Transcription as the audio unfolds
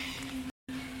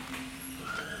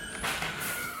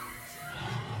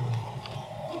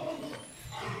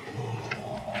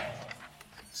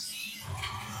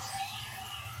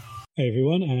Hey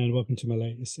everyone, and welcome to my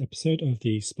latest episode of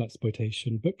the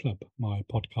Splatsploitation Book Club, my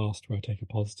podcast where I take a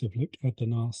positive look at the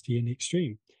nasty and the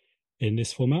extreme. In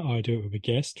this format, I do it with a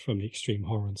guest from the extreme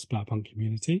horror and splatpunk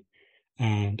community.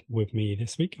 And with me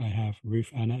this week, I have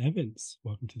Ruth Anna Evans.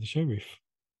 Welcome to the show, Ruth.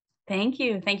 Thank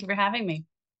you. Thank you for having me.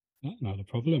 Not a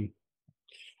problem.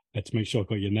 Had to make sure I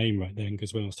got your name right then,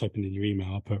 because when I was typing in your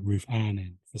email, I put Ruth Ann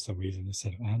in for some reason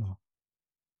instead of Anna.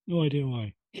 No idea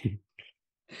why. Yep.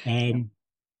 um,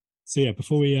 So yeah,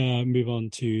 before we move on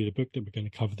to the book that we're going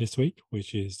to cover this week,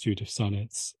 which is Judith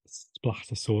Sonnet's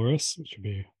Splatter-Saurus, which would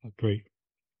be a great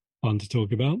fun to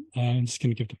talk about, I'm just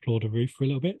going to give the floor to Ruth for a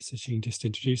little bit so she can just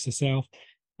introduce herself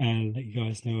and let you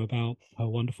guys know about her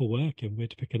wonderful work and where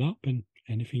to pick it up and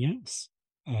anything else.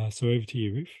 So over to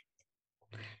you,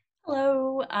 Ruth.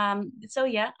 Hello. I'm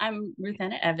Ruth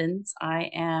Anna Evans. I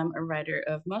am a writer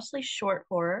of mostly short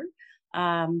horror.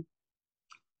 Um,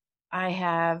 I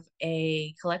have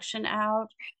a collection out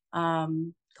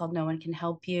called No One Can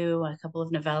Help You, a couple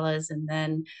of novellas, and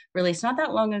then released not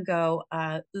that long ago,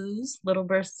 Ooze, Little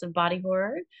Bursts of Body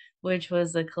Horror, which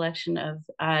was a collection of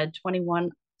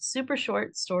 21 super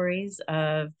short stories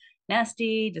of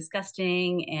nasty,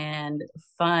 disgusting, and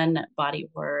fun body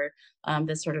horror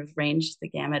that sort of ranged the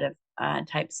gamut of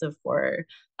types of horror.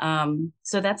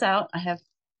 So that's out. I have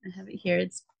it here.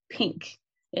 It's pink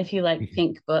if you like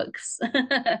pink books.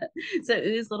 So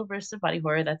Ooze Little Burst of Body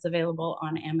Horror, that's available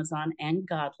on Amazon and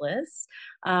Godless.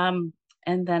 And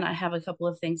then I have a couple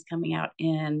of things coming out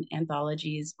in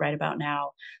anthologies right about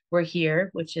now. We're Here,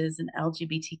 which is an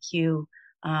LGBTQ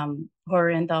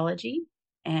horror anthology,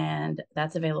 and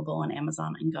that's available on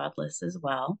Amazon and Godless as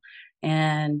well.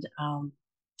 And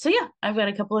yeah, I've got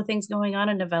a couple of things going on.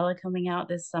 A novella coming out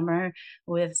this summer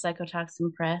with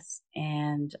Psychotoxin Press,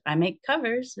 and I make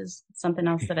covers is something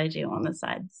else that I do on the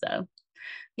side. So,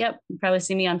 yep, you probably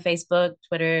see me on Facebook,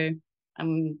 Twitter.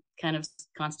 I'm kind of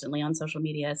constantly on social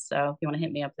media, so if you want to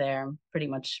hit me up there, I'm pretty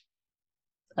much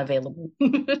available.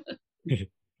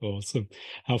 Awesome.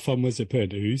 How fun was it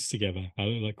putting Ooze together? I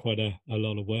looked like quite a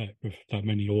lot of work with that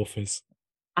many authors.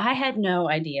 I had no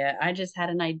idea. I just had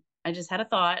a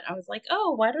thought. I was like,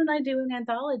 "Oh, why don't I do an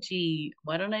anthology?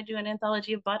 Why don't I do an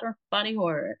anthology of body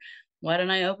horror? Why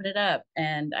don't I open it up?"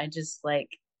 And I just like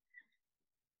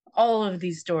all of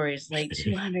these stories, like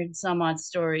 200 some odd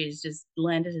stories, just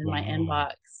landed in my Wow.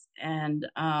 inbox. And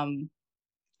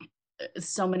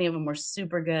so many of them were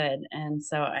super good. And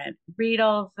so I had to read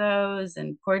all of those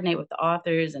and coordinate with the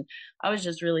authors. And I was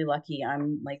just really lucky.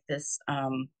 I'm like this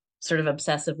sort of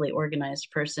obsessively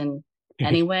organized person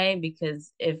anyway,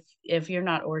 because if you're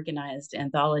not organized,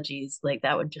 anthologies like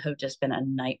that would have just been a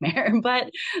nightmare. But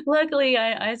luckily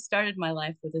I started my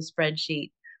life with a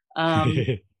spreadsheet.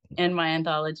 In my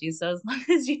anthology. So as long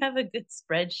as you have a good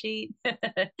spreadsheet,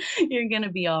 you're going to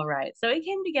be all right. So it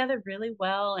came together really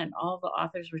well, and all the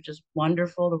authors were just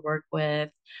wonderful to work with.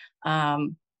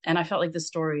 And I felt like the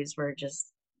stories were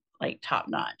just like top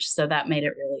notch. So that made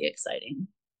it really exciting.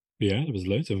 Yeah, there was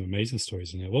loads of amazing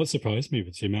stories in there. What surprised me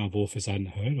was the amount of authors I hadn't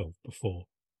heard of before.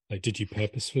 Like, did you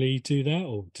purposefully do that,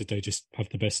 or did they just have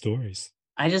the best stories?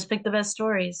 I just picked the best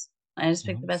stories. I just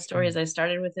picked Oh, the I best stories. see. I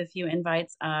started with a few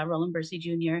invites. Roland Bursey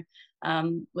Jr.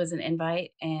 Was an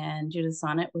invite, and Judith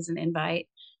Sonnet was an invite.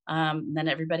 Then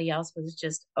everybody else was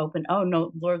just open. Oh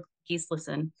no, Lord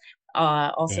Geeslison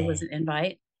also Uh, was an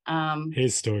invite.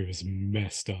 his story was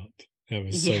messed up. That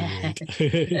was so Yeah.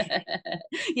 weird.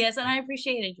 Yes, and I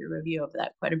appreciated your review of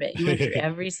that quite a bit. You went through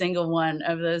every single one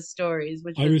of those stories,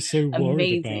 which I was was so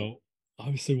worried amazing. about I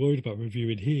was so worried about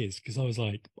reviewing his because I was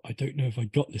like, I don't know if I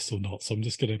got this or not. So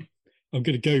I'm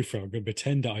gonna go for it. I'm gonna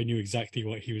pretend that I knew exactly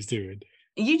what he was doing.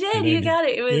 You And did, then you got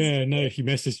it. It was yeah, no, he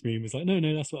messaged me and was like, no,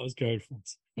 no, that's what I was going for.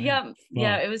 So, oh, yeah,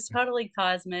 yeah, fuck. it was totally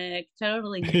cosmic,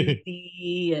 totally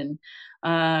goofy, and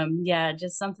yeah,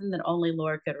 just something that only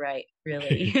Laura could write,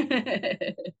 really.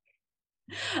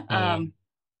 uh, um,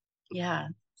 yeah,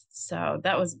 so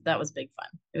that was big fun.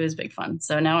 It was big fun.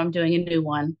 So now I'm doing a new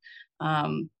one.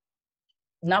 Um,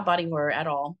 Not body horror at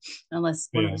all, unless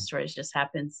one of yeah. the stories just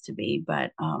happens to be.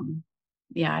 But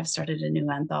yeah, I've started a new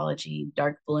anthology,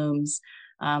 Dark Blooms,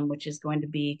 which is going to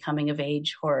be coming of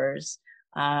age horrors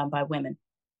by women.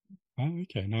 Oh,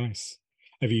 okay, nice.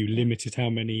 Have you Yeah. limited how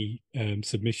many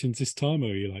submissions this time, or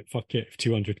are you like, fuck it, if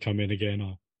 200 come in again,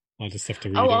 I'll just have to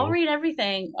Oh, read it I'll all? read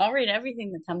everything. I'll read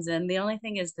everything that comes in. The only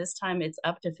thing is this time it's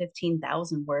up to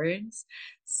 15,000 words.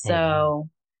 Oh, wow. So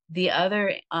the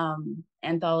other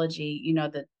anthology,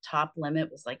 the top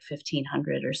limit was like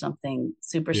 1,500 or something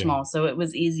super Yeah. small. So it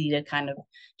was easy to kind of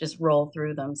just roll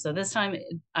through them. So this time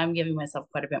I'm giving myself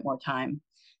quite a bit more time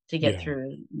to get Yeah. through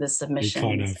the You can't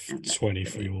submissions have and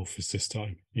 23 everything. authors this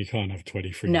time. You can't have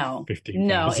 23 of No, no,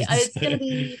 15,000. it's going to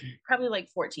be probably like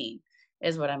 14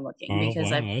 is what I'm looking Oh,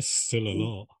 because wow. That's still a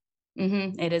lot.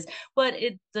 it is, but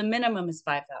the minimum is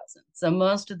 5,000. So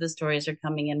most of the stories are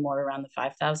coming in more around the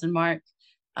 5,000 mark.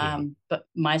 Yeah. But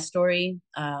my story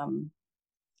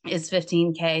is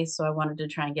 15K, so I wanted to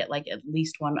try and get like at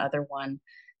least one other one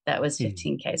that was Hmm.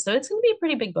 15K. So it's going to be a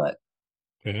pretty big book.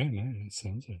 Yeah, no, it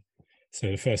sounds it. So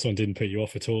the first one didn't put you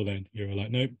off at all then. You were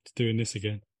like, nope, doing this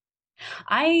again.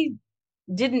 I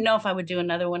didn't know if I would do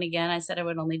another one again. I said I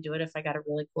would only do it if I got a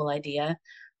really cool idea.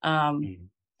 Um, Mm.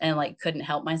 and like couldn't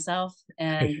help myself.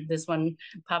 And this one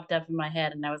popped up in my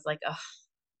head and I was like, oh,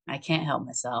 I can't help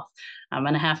myself. I'm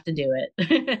gonna have to do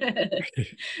it.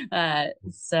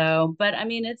 But I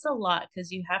mean, it's a lot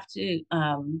because you have to.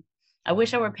 I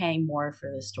wish I were paying more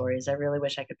for the stories. I really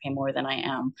wish I could pay more than I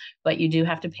am. But you do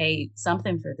have to pay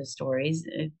something for the stories.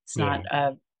 It's not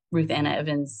Yeah. Ruth Anna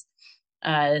Evans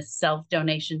self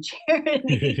donation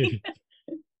charity.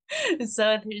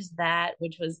 So there's that,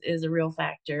 which is a real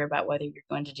factor about whether you're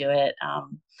going to do it.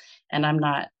 And I'm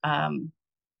not.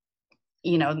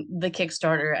 The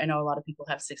Kickstarter, I know a lot of people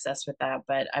have success with that,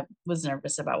 but I was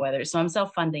nervous about whether, so I'm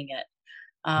self-funding it.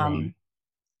 Right. Um,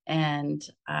 and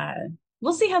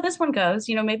we'll see how this one goes.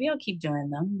 Maybe I'll keep doing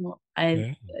them.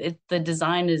 Yeah. The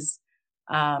design is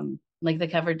like the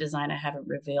cover design, I haven't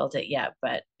revealed it yet,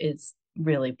 but it's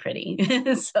really pretty.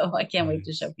 So I can't wait to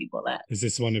Nice. show people that. Is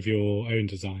this one of your own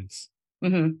designs?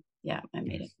 Yeah, I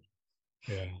made it.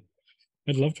 Nice. Yeah.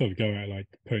 I'd love to have a go at like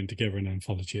putting together an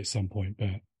anthology at some point,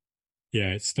 but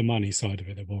yeah, it's the money side of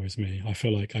it that worries me. I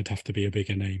feel like I'd have to be a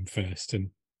bigger name first,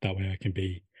 and that way I can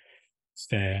be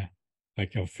fair.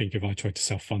 Like I think if I tried to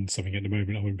self-fund something at the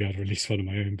moment, I wouldn't be able to release one of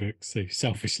my own books. So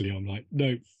selfishly, I'm like,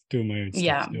 no, doing my own stuff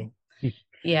Yeah, still.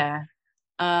 yeah.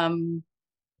 Um,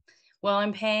 Well,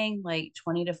 I'm paying like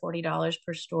 $20 to $40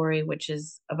 per story, which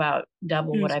is about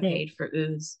double Yeah, what it's I about paid for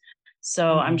Ooze.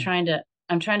 So yeah. I'm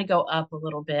trying to go up a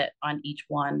little bit on each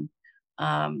one.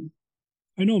 Um,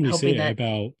 I normally see hoping it that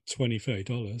about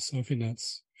 $20-$30, so I think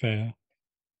that's fair.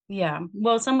 yeah.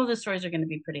 Well, some of the stories are going to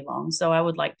be pretty long, so I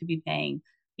would like to be paying,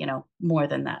 more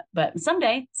than that. But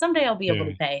someday I'll be able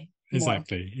to Yeah, pay more.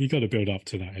 exactly. You got to build up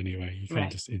to that anyway. You can't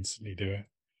Right. just instantly do it.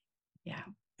 Yeah.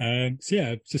 So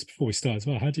yeah, just before we start as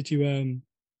well, how did you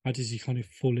kind of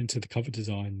fall into the cover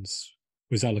designs?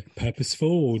 Was that like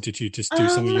purposeful, or did you just do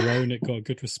some of Um, your own that got a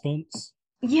good response?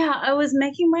 yeah, I was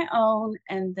making my own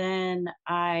and then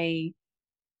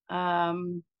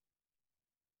um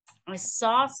I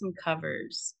saw some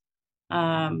covers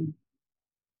um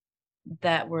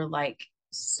that were like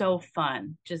so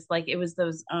fun. Just like it was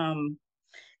those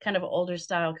kind of older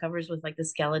style covers with like the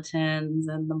skeletons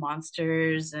and the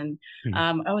monsters and Hmm.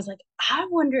 I was like, I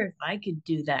wonder if I could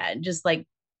do that. Just like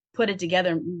put it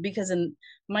together because in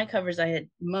my covers I had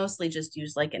mostly just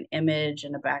used like an image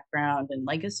and a background and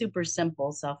like a super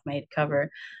simple self-made cover.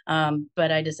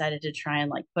 But I decided to try and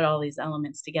like put all these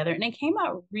elements together and it came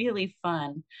out really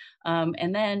fun.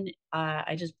 And then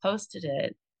I just posted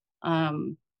it.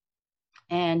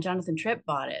 And Jonathan Tripp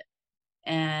bought it.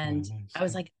 And Nice. I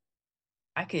was like,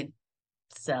 I could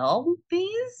sell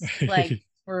these like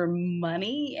for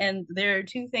money. And there are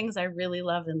two things I really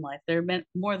love in life. There are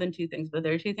more than two things, but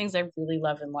there are two things I really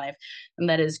love in life, and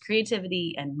that is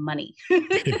creativity and money.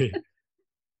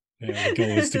 Yeah, the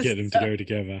goal is to get them to so, go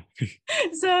together.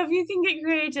 so if you can get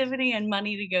creativity and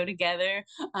money to go together,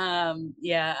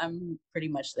 yeah, I'm pretty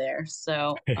much there.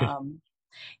 So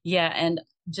yeah, and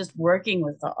just working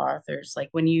with the authors, like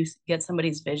when you get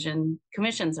somebody's vision,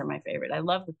 commissions are my favorite. I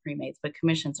love the pre-mates, but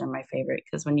commissions are my favorite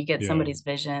because when you get Yeah. somebody's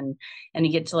vision and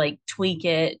you get to like tweak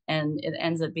it and it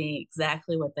ends up being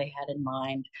exactly what they had in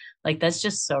mind, like that's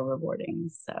just so rewarding.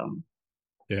 So,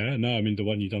 Yeah, no, I mean the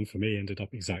one you done for me ended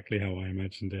up exactly how I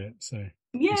imagined it. So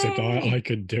except I yay.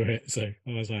 could do it. So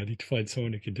I was like, I need to find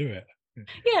someone who can do it.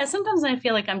 Yeah, sometimes I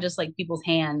feel like I'm just like people's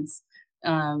hands in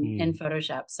Mm.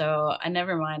 Photoshop. So I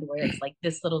never mind where it's like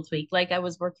this little tweak. Like I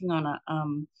was working on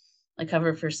a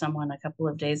cover for someone a couple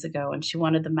of days ago and she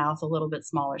wanted the mouth a little bit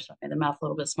smaller. So I made the mouth a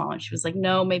little bit smaller. And she was like,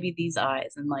 no, maybe these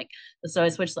eyes. And like so I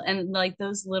switched and like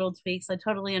those little tweaks, I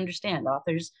totally understand.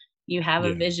 Authors, you have a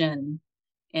Yeah, vision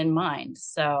in mind.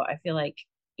 So I feel like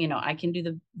I can do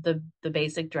the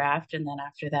basic draft and then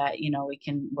after that, we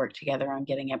can work together on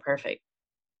getting it perfect.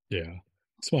 yeah.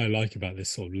 That's what I like about this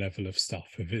sort of level of stuff.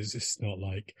 If it's just not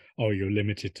like, oh, you're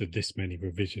limited to this many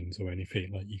revisions or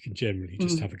anything. Like you can generally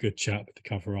just Mhm. have a good chat with the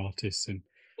cover artists and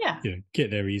Yeah.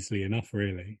 get there easily enough,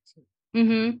 really. So,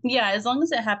 Yeah, as long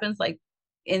as it happens like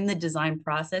in the design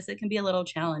process, it can be a little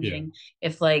Yeah. challenging.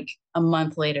 If like a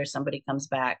month later somebody comes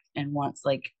back and wants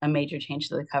like a major change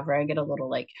to the cover, I get a little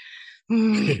like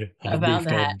I've about moved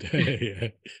that. on. Yeah.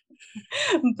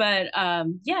 But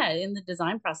yeah, in the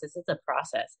design process, it's a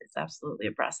process. It's absolutely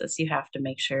a process. You have to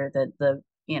make sure that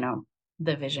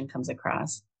the vision comes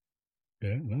across.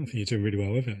 Yeah, no, I think you're doing really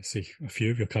well with it. I see a few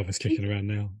of your covers kicking around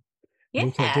now. They're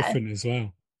all quite Yeah, different as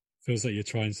well. Feels like you're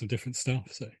trying some different stuff,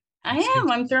 so I that's am.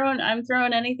 good. I'm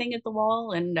throwing anything at the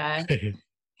wall and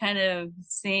kind of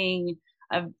seeing.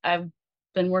 I've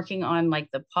been working on like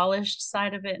the polished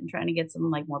side of it and trying to get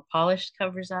some like more polished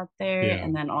covers out there, Yeah,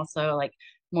 and then also like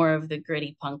more of the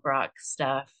gritty punk rock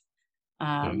stuff.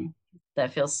 yeah.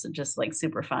 That feels just like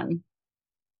super fun.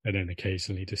 And then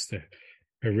occasionally just the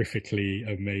horrifically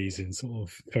amazing sort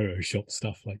of Photoshop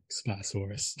stuff like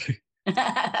Splatter-Saurus.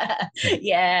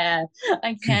 Yeah,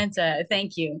 I can't.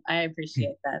 Thank you. I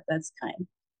appreciate that. That's kind.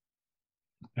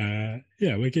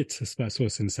 Yeah, we'll get to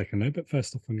Splatter-Saurus in a second though, but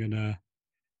first off, I'm going to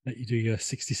let you do your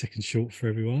 60-second short for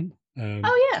everyone.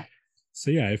 Oh yeah. So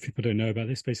yeah, if people don't know about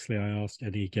this, basically I ask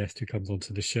any guest who comes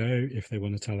onto the show if they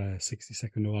want to tell a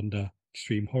 60-second or under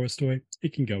extreme horror story.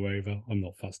 It can go over. I'm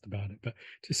not fussed about it, but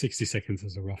just 60 seconds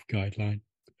as a rough guideline.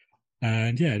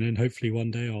 And yeah, and then hopefully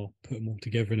one day I'll put them all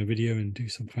together in a video and do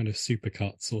some kind of super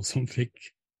cuts or something.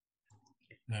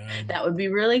 That would be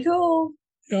really cool.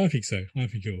 Yeah, I think so. I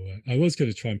think it'll work. I was going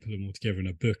to try and put them all together in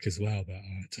a book as well, but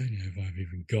I don't know if I've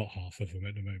even got half of them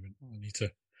at the moment. I need to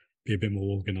be a bit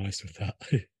more organized with that.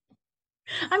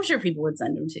 I'm sure people would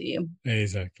send them to you.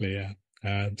 Exactly, yeah.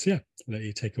 So yeah, I'll let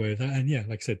you take away with that. And yeah,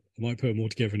 like I said, I might put them all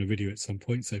together in a video at some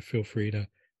point, so feel free to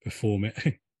perform it.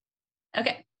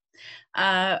 Okay.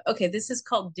 Okay, this is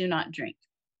called Do Not Drink.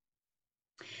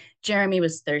 Jeremy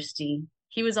was thirsty.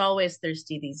 He was always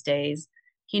thirsty these days.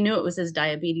 He knew it was his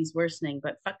diabetes worsening,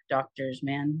 but fuck doctors,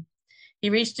 man. He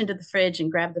reached into the fridge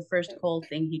and grabbed the first cold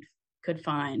thing he could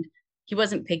find. He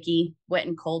wasn't picky. Wet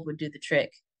and cold would do the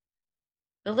trick.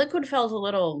 The liquid felt a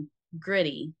little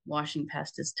gritty, washing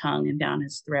past his tongue and down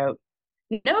his throat.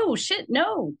 No, shit,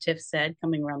 no, Tiff said,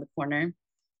 coming around the corner.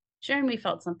 Jeremy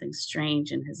felt something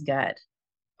strange in his gut.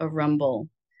 A rumble.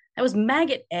 That was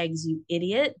maggot eggs, you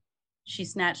idiot. She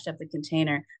snatched up the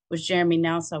container, which Jeremy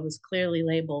now saw was clearly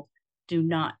labeled, Do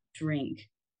not drink.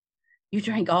 You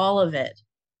drank all of it.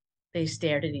 They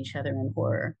stared at each other in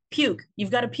horror. Puke. You've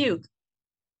got to puke.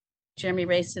 Jeremy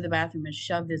raced to the bathroom and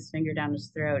shoved his finger down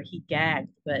his throat. He gagged,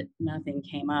 but nothing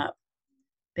came up.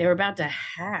 They were about to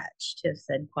hatch, Tiff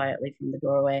said quietly from the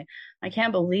doorway. I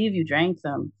can't believe you drank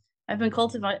them. I've been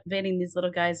cultivating these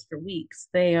little guys for weeks.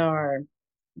 They are.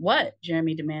 What?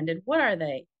 Jeremy demanded. What are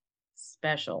they?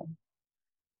 Special.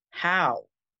 How?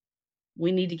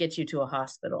 We need to get you to a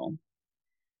hospital.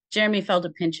 Jeremy felt a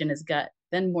pinch in his gut,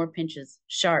 then more pinches,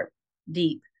 sharp,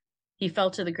 deep. He fell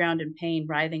to the ground in pain,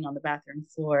 writhing on the bathroom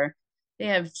floor. They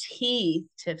have teeth,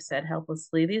 Tiff said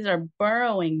helplessly. These are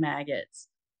burrowing maggots.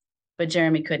 But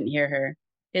Jeremy couldn't hear her.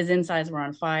 His insides were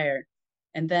on fire.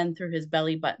 And then through his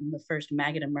belly button, the first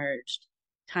maggot emerged,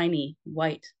 tiny,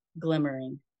 white,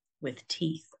 glimmering, with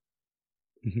teeth.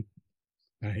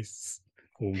 Nice.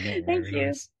 Oh, not Thank very you.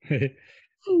 nice.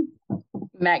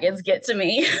 Maggots get to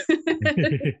me.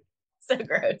 So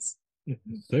gross.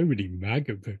 So many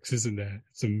maggot books, isn't there?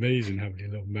 It's amazing how many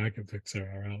little maggot books there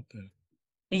are out there.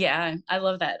 Yeah, I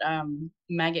love that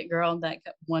maggot girl. That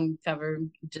one cover,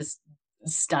 just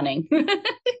stunning.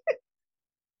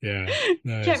 Yeah,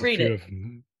 no, Can't there's a read few it. of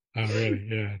them. Oh, really?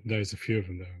 Yeah, there's a few of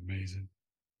them that are amazing.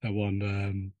 That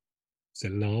one, is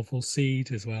it Larval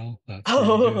Seed as well? That's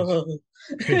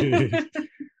really good. Oh,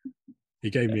 He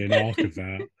gave me an arc of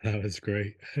that. That was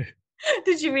great.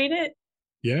 did you read it?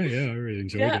 Yeah, yeah, I really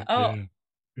enjoyed Yeah. it. Oh, Yeah,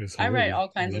 it was I write horrible.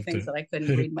 all I kinds of loved things it. that I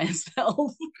couldn't read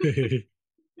myself.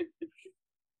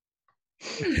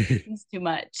 It's too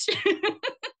much.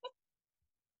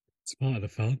 It's part of the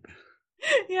fun.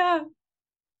 Yeah.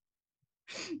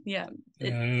 Yeah.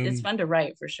 It's Um, fun to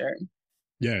write for sure.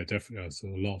 yeah, definitely. It's a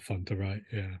lot of fun to write.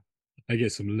 Yeah, I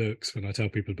get some looks when I tell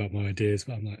people about my ideas,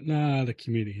 but I'm like, nah, the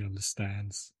community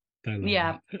understands. They love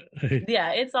Yeah. it.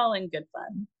 Yeah. It's all in good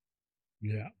fun.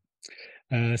 Yeah.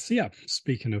 So yeah,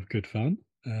 speaking of good fun,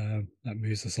 that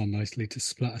moves us on nicely to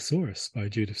Splatter-Saurus by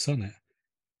Judith Sonnet.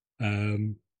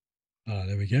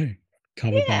 There we go.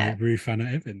 Covered by Yeah. Ruth Anna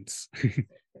Evans.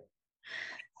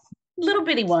 Little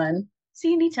bitty one.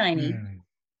 Teeny tiny.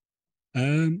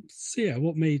 Yeah. So yeah,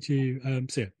 what made you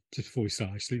so yeah, just before we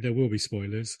start, actually, there will be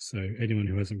spoilers. So anyone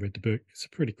who hasn't read the book, it's a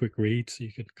pretty quick read, so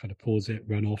you could kind of pause it,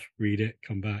 run off, read it,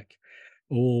 come back.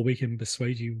 Or we can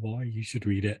persuade you why you should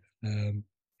read it.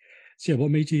 So yeah,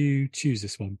 what made you choose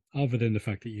this one, other than the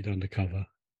fact that you'd undercover?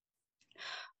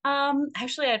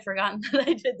 Actually, I'd forgotten that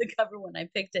I did the cover when I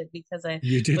picked it because I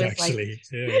You did was like, actually.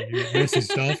 Yeah, you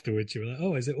messaged afterwards. You were like,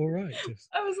 "Oh, is it all right?" Just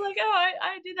I was like, oh,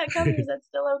 I did that cover. Is that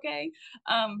still okay?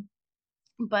 Um,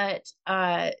 but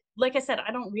like I said,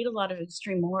 I don't read a lot of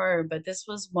extreme horror, but this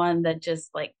was one that just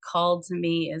like called to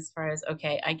me as far as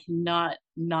okay, I cannot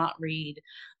not read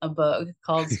a book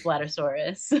called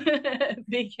Splatter-Saurus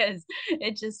because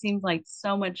it just seems like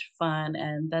so much fun,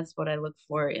 and that's what I look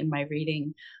for in my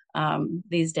reading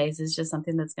these days, is just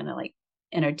something that's gonna like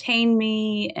entertain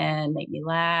me and make me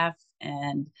laugh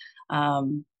and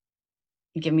um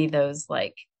give me those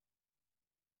like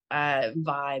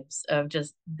vibes of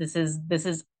just this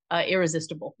is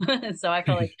irresistible. So I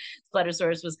felt like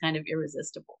Splatter-Saurus was kind of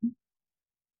irresistible.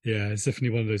 yeah, it's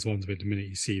definitely one of those ones where the minute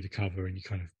you see the cover and you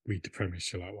kind of read the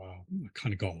premise, you're like, "Wow, I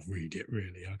kind of got to read it.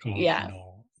 Really, I can't Yeah,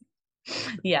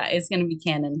 not." yeah, it's gonna be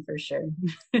canon for sure.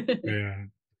 Yeah.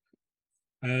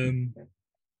 Um.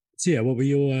 So yeah, what were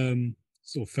your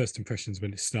sort of first impressions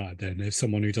when it started? Then, as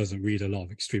someone who doesn't read a lot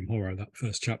of extreme horror, that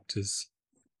first chapter's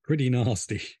pretty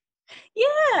nasty.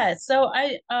 Yeah, so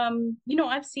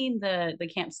I've seen the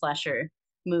camp slasher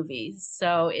movies,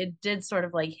 so it did sort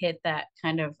of like hit that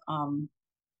kind of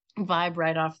vibe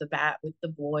right off the bat with the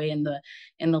boy in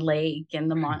the lake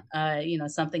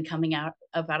and something coming out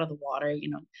of the water,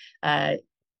 uh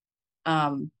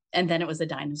and then it was a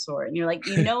dinosaur, and you're like,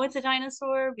 it's a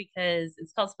dinosaur because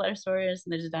it's called Splatter-Saurus,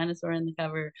 and there's a dinosaur in the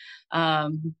cover.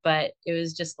 But it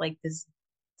was just like this,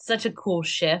 such a cool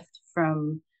shift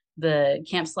from the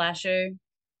camp slasher Mm,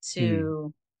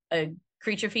 to a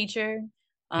creature feature.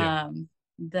 yeah.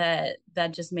 That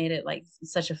just made it like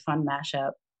such a fun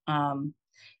mashup.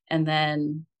 And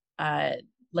then uh,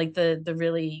 like the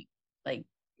really like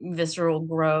visceral,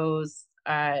 gross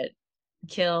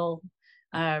kill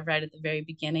right at the very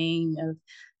beginning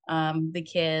of the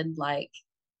kid. Like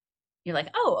you're like,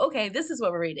 oh, okay, this is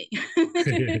what we're reading.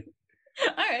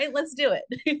 All right, let's do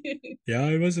it. Yeah,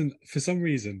 I wasn't, for some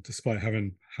reason, despite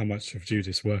having how much of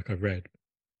Judith's work I've read,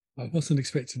 I wasn't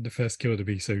expecting the first kill to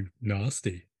be so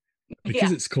nasty.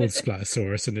 Because Yeah, it's called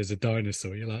Splatter-Saurus and there's a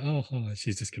dinosaur, you're like, oh,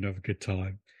 she's just going to have a good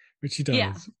time, which she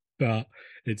yeah, does. But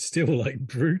it's still like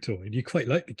brutal. And you quite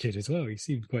like the kid as well. He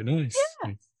seemed quite nice.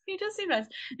 yeah. He does seem nice.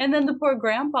 And then the poor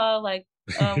grandpa, like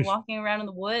walking around in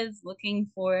the woods looking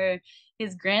for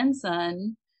his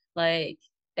grandson, like,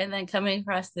 and then coming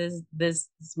across this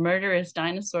murderous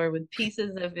dinosaur with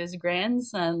pieces of his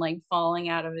grandson like falling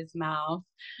out of his mouth.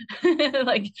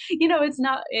 Like, it's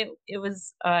not it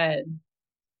was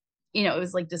it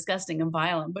was like disgusting and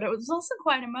violent, but it was also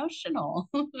quite emotional.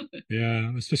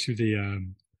 Yeah, especially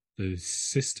the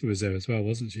sister was there as well,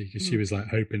 wasn't she? Because she Mhm. was like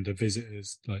hoping the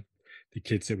visitors, like the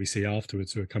kids that we see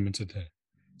afterwards who are coming to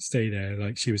stay there,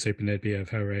 like she was hoping they'd be of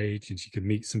her age and she could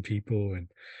meet some people and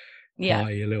Yeah.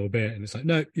 party a little bit. And it's like,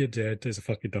 no, you're dead. There's a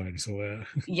fucking dinosaur there.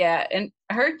 Yeah, and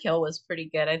her kill was pretty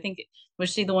good. I think,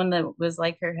 was she the one that was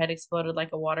like her head exploded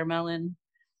like a watermelon?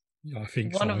 Yeah, I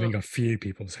think One so. of I think them. a few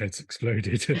people's heads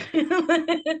exploded.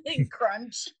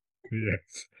 Crunch.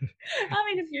 Yes. I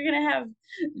mean, if you're gonna have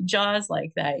jaws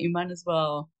like that, you might as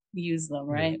well use them,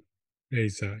 Yeah, right?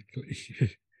 exactly.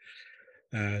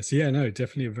 So yeah, no,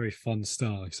 definitely a very fun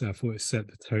start. So I thought it set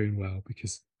the tone well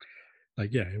because,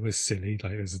 like, yeah, it was silly.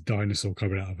 Like, there's a dinosaur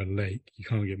coming out of a lake. You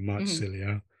can't get much Hmm.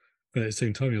 sillier. But at the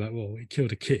same time, you're like, well, it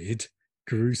killed a kid Yeah.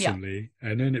 gruesomely,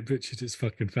 and then it butchered its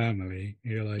fucking family.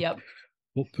 You're like, Yep.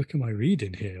 what book am I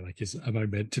reading here? Like, am I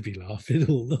meant to be laughing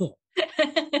or not?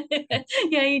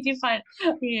 Yeah, you do find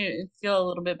you feel a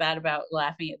little bit bad about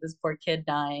laughing at this poor kid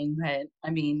dying, but I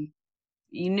mean,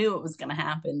 you knew it was going to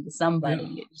happen to Yeah,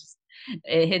 somebody.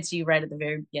 It hits you right at the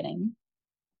very beginning.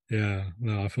 yeah.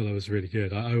 No, I thought that was really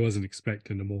good. I wasn't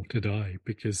expecting them all to die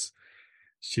because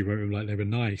she wrote them like they were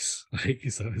nice. Like,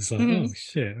 so it's like, Mhm. oh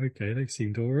shit, okay, they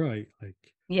seemed all right. Like,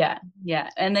 Yeah, yeah.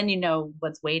 And then you know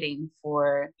what's waiting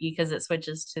for you because it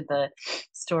switches to the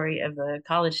story of the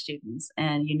college students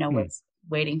and you know hmm, what's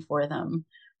waiting for them.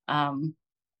 Um,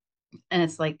 and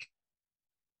it's like,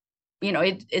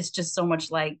 it's just so much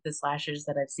like the slashers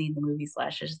that I've seen, the movie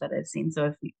slashers that I've seen.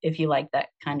 So if you like that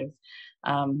kind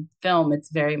of film, it's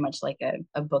very much like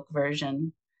a book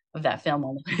version of that film,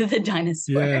 only with the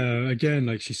dinosaur. yeah, again,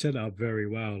 like she set it up very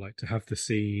well. Like to have the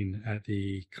scene at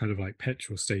the kind of like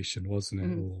petrol station, wasn't it,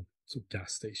 Mhm. or sort of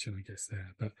gas station, I guess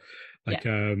there. But Yeah.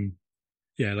 like,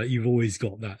 yeah, like you've always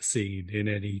got that scene in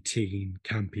any teen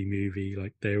campy movie.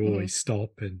 Like they Hmm. always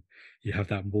stop and you have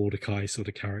that Mordecai sort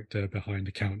of character behind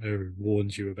the counter who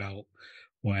warns you about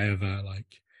whatever.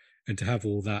 Like, and to have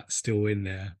all that still in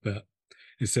there, but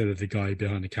instead of the guy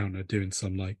behind the counter doing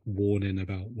some like warning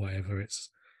about whatever, it's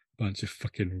bunch of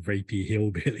fucking rapey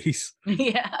hillbillies.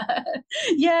 Yeah.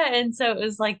 Yeah. And so it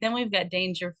was like, then we've got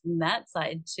danger from that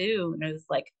side too. And it was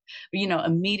like,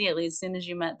 immediately as soon as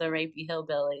you met the rapey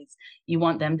hillbillies, you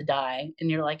want them to die. And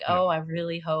you're like, Yeah. oh, I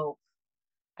really hope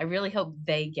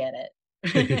they get it.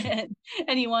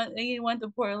 And you want the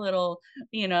poor little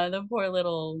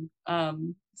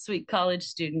sweet college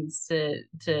students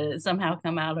to somehow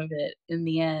come out of it in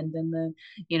the end, and the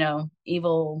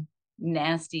evil,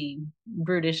 nasty,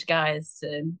 brutish guys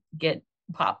to get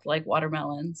popped like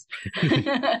watermelons.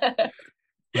 I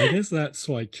guess that's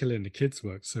why killing the kids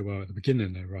works so well at the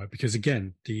beginning, though, right? Because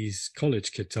again, these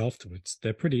college kids afterwards,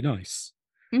 they're pretty nice.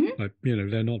 Mhm. Like,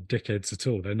 they're not dickheads at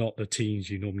all. They're not the teens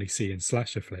you normally see in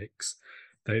slasher flicks.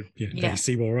 They Yeah.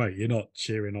 seem all right. You're not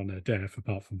cheering on their death,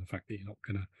 apart from the fact that you're not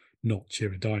gonna not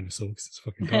cheer a dinosaur because it's a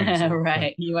fucking dinosaur.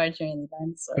 Right. You are cheering the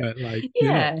dinosaur. But like,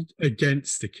 you're not Yeah.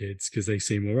 against the kids because they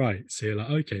seem all right. So you're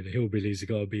like, okay, the hillbillies have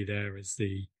got to be there as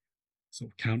the sort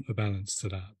of counterbalance to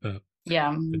that. But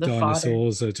Yeah. the The fodder.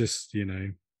 dinosaurs are just,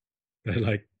 they're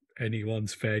like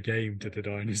anyone's fair game to the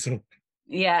dinosaur.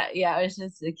 Yeah. Yeah. It was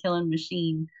just a killing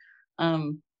machine.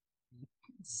 Um,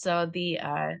 so the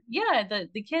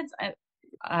kids,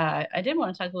 I did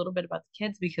want to talk a little bit about the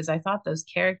kids because I thought those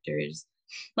characters,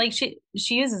 like she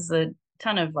uses a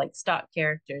ton of like stock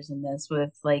characters in this,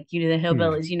 with like the Hmm.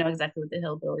 hillbillies. You know exactly what the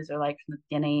hillbillies are like from the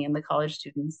beginning, and the college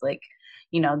students, like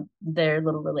their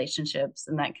little relationships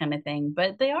and that kind of thing.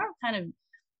 But they are kind of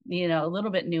a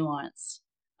little bit nuanced,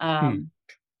 Hmm. um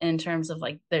in terms of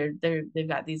like they've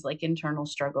got these like internal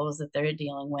struggles that they're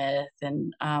dealing with.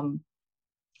 And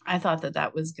I thought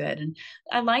that was good. And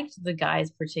I liked the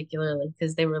guys particularly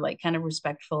because they were like kind of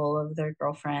respectful of their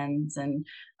girlfriends, and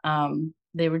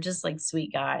they were just like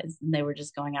sweet guys, and they were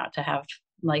just going out to have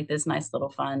like this nice little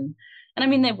fun. And I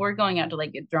mean, they were going out to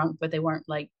like get drunk, but they weren't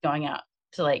like going out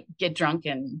to like get drunk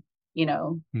and, you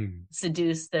know, Hmm.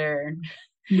 seduce their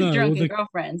No, well, drunken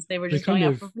girlfriends. They were the just kind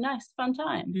going out for of a nice fun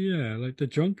time. yeah, like the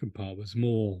drunken part was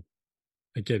more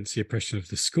against the oppression of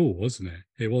the school, wasn't it?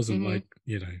 It wasn't Hmm. like,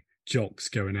 jocks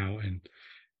going out and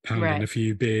pounding a Right.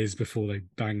 few beers before they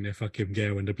bang their fucking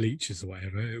girl in the bleachers or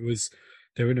whatever. It was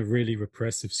they're in a really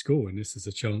repressive school, and this is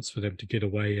a chance for them to get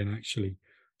away and actually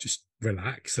just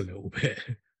relax a little bit.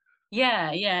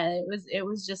 Yeah, yeah, it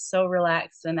was just so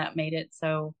relaxed, and that made it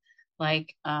so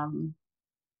like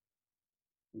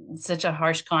such a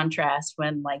harsh contrast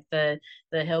when like the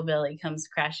hillbilly comes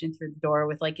crashing through the door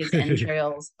with like his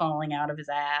entrails falling out of his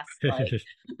ass, like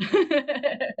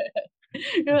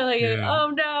you're like, Yeah, oh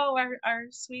no, our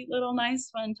sweet little nice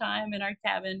fun time in our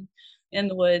cabin in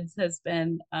the woods has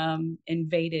been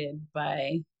invaded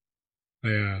by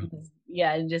yeah,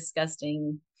 yeah,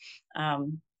 disgusting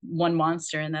one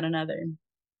monster and then another.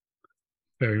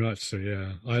 very much so.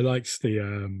 Yeah, I liked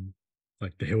the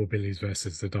like the hillbillies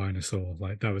versus the dinosaur.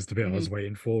 Like that was the bit I was Mhm.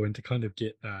 waiting for, and to kind of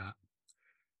get that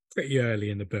pretty early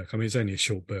in the book. I mean, it's only a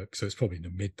short book, so it's probably the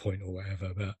midpoint or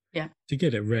whatever, but Yeah. to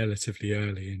get it relatively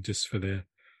early and just for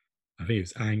I think it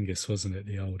was Angus, wasn't it,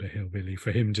 the older hillbilly,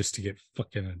 for him just to get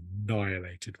fucking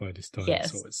annihilated by this Yes.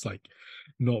 dinosaur. It's like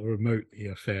not remotely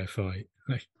a fair fight.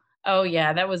 Like, Oh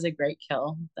yeah, that was a great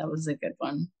kill. That was a good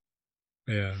one.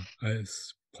 yeah,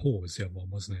 it's Paul was the other one,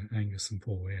 wasn't it? Angus and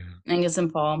Paul, yeah. Angus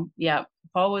and Paul. Yeah.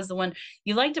 Paul was the one.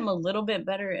 You liked him a little bit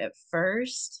better at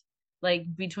first. Like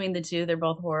between the two, they're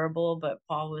both horrible, but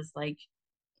Paul was like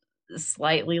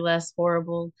slightly less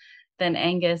horrible than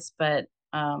Angus. But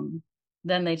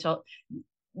then they told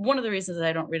one of the reasons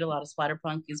I don't read a lot of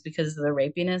splatterpunk is because of the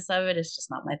rapiness of it. It's just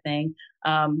not my thing.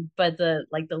 But the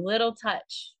little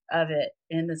touch of it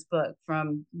in this book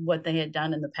from what they had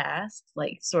done in the past,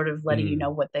 like sort of letting you know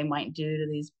Mm. what they might do to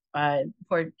these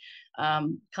poor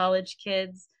college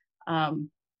kids.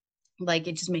 Like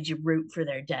it just made you root for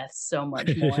their deaths so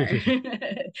much more.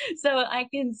 So I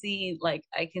can see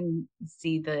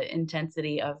the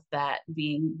intensity of that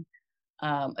being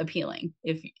appealing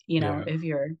if Yeah. if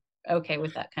you're okay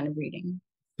with that kind of reading.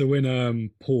 So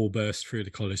when Paul bursts through the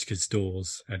college kid's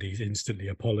doors and he's instantly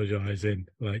apologizing,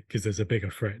 like because there's a bigger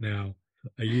threat now,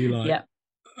 are you like, Yeah.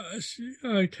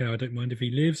 okay, I don't mind if he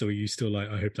lives, or are you still like,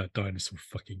 I hope that dinosaur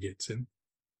fucking gets him?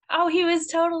 Oh, he was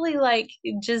totally like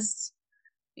just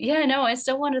yeah, no, I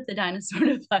still wanted the dinosaur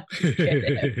to fucking get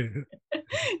him.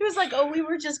 He was like, "Oh, we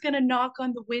were just gonna knock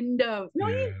on the window." No,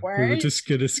 you Yeah, we were weren't. just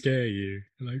gonna scare you.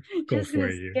 Like, fuck Just off, gonna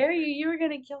were you? scare you. You were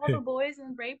gonna kill the boys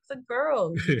and rape the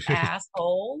girls, you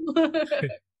asshole.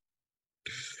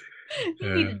 He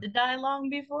uh, needed to die long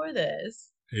before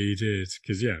this. he did,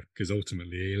 because yeah, because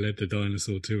ultimately he led the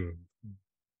dinosaur to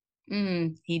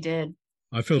him. He did.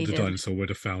 I felt He the did. dinosaur would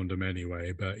have found him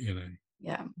anyway, but.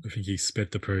 Yeah, I think he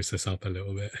sped the process up a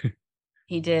little bit.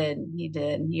 he did. He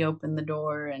did. He opened the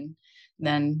door, and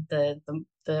then the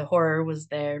horror was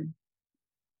there.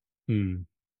 Hmm.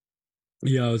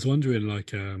 Yeah, I was wondering, like,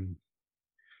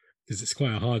 because it's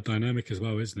quite a hard dynamic as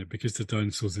well, isn't it? Because the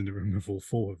dinosaurs in the room with all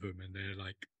four of them, and they're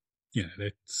like,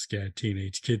 they're scared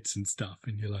teenage kids and stuff,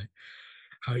 and you're like,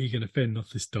 how are you going to fend off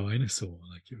this dinosaur?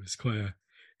 Like, it was quite a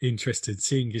interesting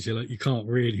scene because you're like, you can't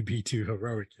really be too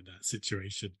heroic in that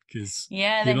situation because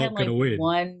Yeah, you're they had not going like to win.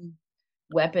 one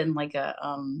weapon, like a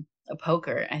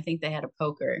poker. I think they had a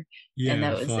poker, and Yeah,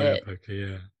 that was fire it. poker.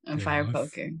 Yeah, A yeah, fire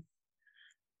poker.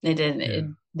 It didn't. yeah. It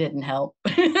didn't help.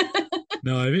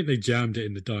 No, I think they jammed it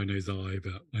in the dino's eye,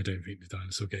 but I don't think the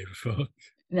dinosaur gave a fuck.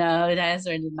 No, the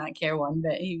dinosaur did not care one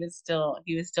bit. He was still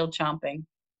chomping.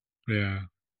 Yeah,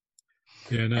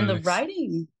 yeah, And no, the it's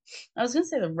writing, I was gonna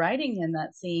say the writing in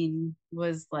that scene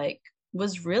was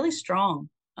really strong.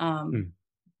 hmm,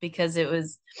 Because it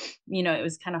was, it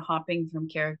was kind of hopping from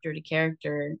character to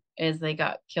character as they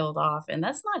got killed off, and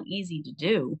that's not easy to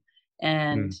do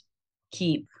and hmm.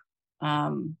 keep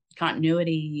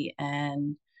continuity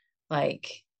and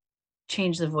like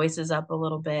change the voices up a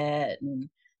little bit. And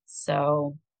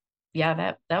so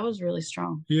yeah, that was really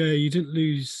strong. Yeah, you didn't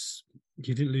lose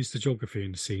the geography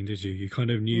in the scene, did you? You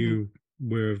kind of Hmm. knew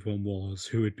where everyone was,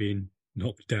 who had been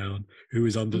knocked down, who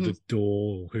was under Hmm. the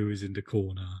door, or who was in the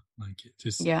corner. Like it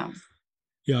just Yeah.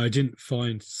 yeah, I didn't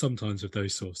find sometimes with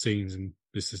those sort of scenes, and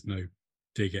this is no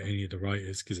dig at any of the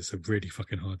writers because it's a really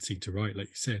fucking hard scene to write, like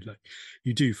you said. Like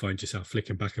you do find yourself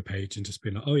flicking back a page and just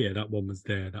being like, oh yeah, that one was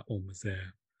there, that one was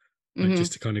there. Like Hmm.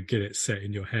 just to kind of get it set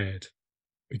in your head.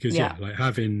 Because yeah, Yeah. like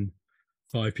having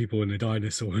five people and a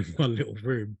dinosaur in one little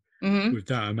room Hmm. with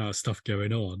that amount of stuff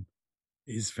going on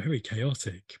is very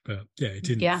chaotic. But yeah,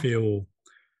 Yeah.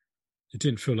 it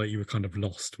didn't feel like you were kind of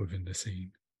lost within the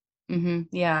scene.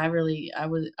 Yeah,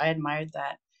 I admired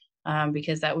that,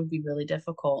 because that would be really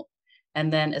difficult.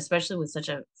 And then especially with such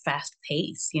a fast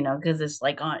pace, because it's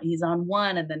like he's on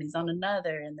one and then he's on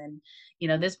another, and then,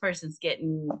 this person's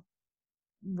getting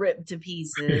ripped to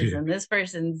pieces, Yeah. and this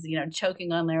person's,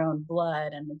 choking on their own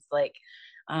blood. And it's like,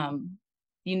 um,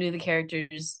 you knew the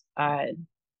characters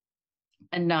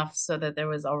enough so that there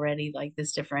was already like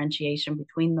this differentiation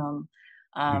between them.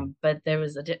 Mm, But there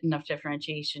was enough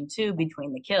differentiation too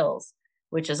between the kills,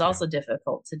 which is yeah. also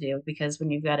difficult to do because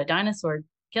when you've got a dinosaur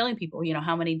killing people,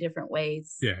 how many different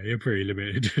ways? Yeah, you're pretty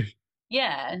limited.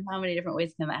 Yeah, and how many different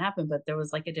ways can that happen? But there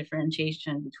was like a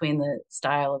differentiation between the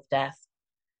style of death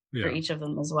for Yeah, each of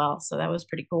them as well. So that was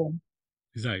pretty cool.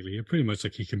 exactly. You're pretty much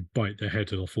like he can bite their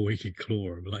head off or he can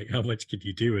claw them. Like, how much could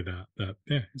you do with that? But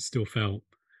yeah, it still felt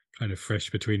kind of fresh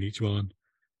between each one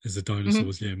as the dinosaur Hmm.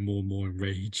 was getting more and more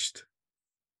enraged.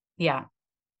 Yeah,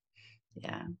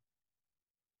 yeah.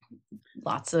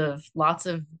 Lots of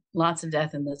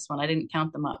death in this one. I didn't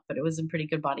count them up, but it was a pretty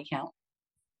good body count.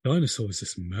 Dinosaur was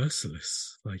just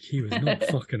merciless. Like he was not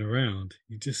fucking around.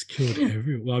 He just killed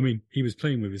everyone. Well, I mean, he was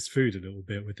playing with his food a little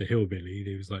bit with the hillbilly.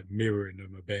 He was like mirroring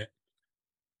them a bit.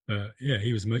 But yeah,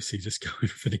 he was mostly just going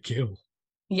for the kill.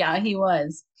 Yeah, he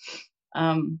was.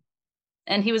 Um,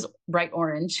 and he was bright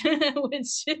orange,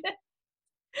 which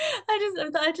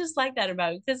I just like that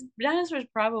about it because dinosaurs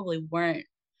probably weren't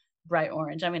bright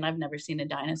orange. I mean, I've never seen a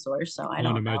dinosaur, so I Can't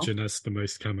don't know. imagine that's the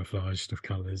most camouflaged of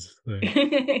colors. So,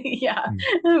 Yeah,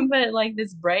 mm, but like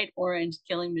this bright orange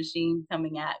killing machine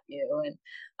coming at you,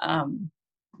 and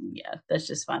yeah, that's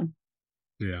just fun.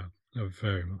 yeah,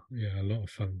 very well. Yeah, a lot of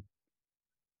fun.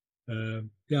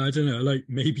 Yeah, I don't know. Like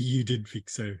maybe you did think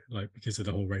so, like because of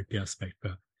the whole rapey aspect,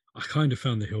 but I kind of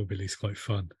found the hillbillies quite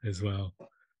fun as well.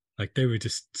 Like they were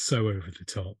just so over the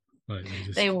top. Like they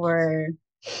They just, were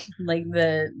like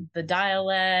the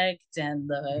dialect and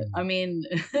the, I mm, mean,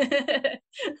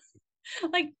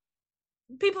 like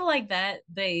people like that.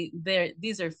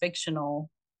 These are fictional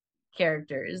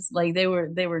characters. Like they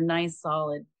were nice,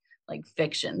 solid, like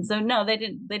fiction. So no, they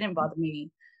didn't bother me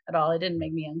at all. It didn't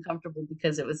make me uncomfortable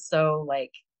because it was so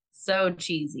like so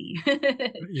cheesy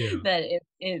yeah, that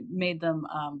it made them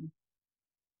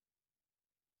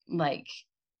like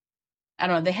I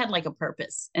don't know, they had like a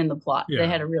purpose in the plot. They yeah.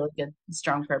 had a really good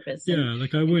strong purpose, and Yeah,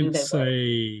 like I you knew wouldn't they would.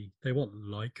 say they weren't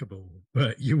likable,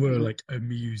 but you were Mm. like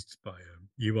amused by them.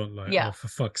 You weren't like, oh, Yeah. for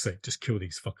fuck's sake, just kill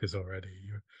these fuckers already.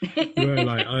 You were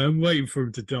like, I am waiting for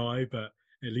them to die, but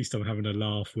at least I'm having a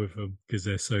laugh with them because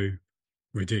they're so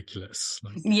ridiculous.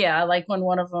 Like, Yeah, like when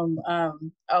one of them,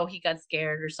 oh, he got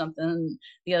scared or something.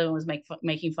 The other one was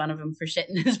making fun of him for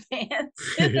shitting his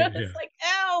pants. And I was yeah, like,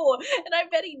 ow! And I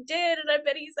bet he did, and I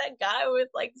bet he's that guy with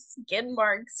like skin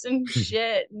marks and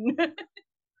shit.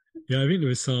 yeah. I think there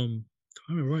was some.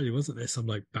 I remember rightly, wasn't there some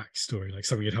like backstory, like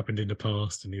something had happened in the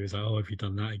past, and he was like, "Oh, have you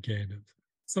done that again?" And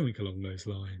something along those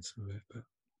lines with it. But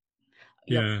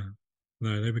Yep. yeah,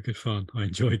 no, they were good fun. I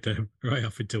enjoyed them right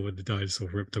up until when the dinosaur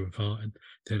ripped them apart, and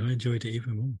then I enjoyed it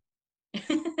even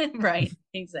more. Right,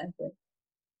 exactly.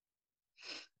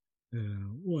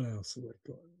 What else have I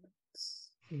got?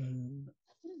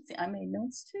 See, I made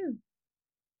notes too.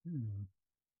 Hmm,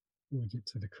 we get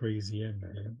to the crazy end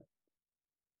here.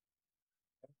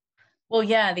 Well,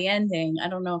 yeah, the ending. I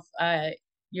don't know if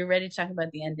you're ready to talk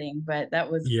about the ending, but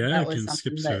Yeah, I that was can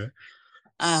skip something that through it.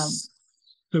 um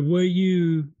So, were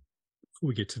you, before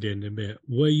we get to the end in a bit,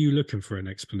 were you looking for an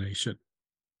explanation?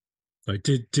 Like,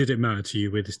 did it matter to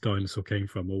you where this dinosaur came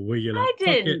from, or were you like, I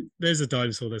fuck it, didn't. there's a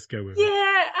dinosaur, let's go with Yeah,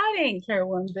 it? I didn't care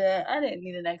one bit. I didn't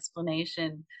need an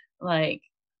explanation. Like,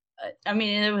 I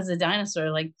mean, it was a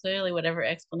dinosaur. Like, clearly, whatever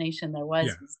explanation there Yeah,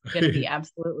 was going to be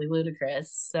absolutely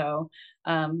ludicrous. So,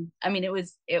 I mean, it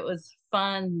was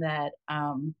fun that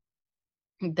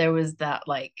there was that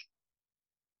like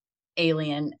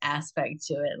alien aspect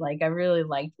to it. Like, I really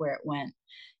liked where it went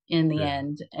in the yeah.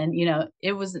 end, and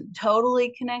it wasn't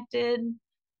totally connected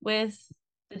with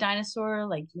the dinosaur.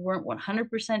 Like, you weren't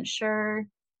 100% sure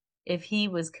if he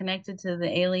was connected to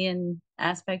the alien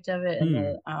aspect of it and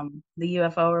Hmm. the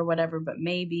UFO or whatever, but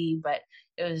maybe, but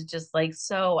it was just like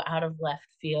so out of left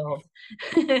field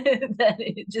that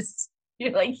it just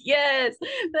you're like, yes,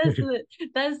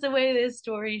 that's the way this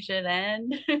story should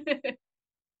end.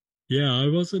 Yeah, I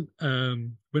wasn't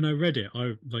when I read it,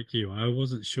 I like you, I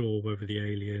wasn't sure whether the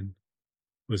alien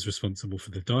was responsible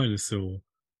for the dinosaur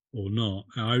or not.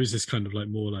 I was just kind of like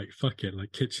more like fuck it,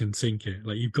 like kitchen sink it.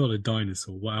 Like you've got a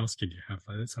dinosaur, what else can you have?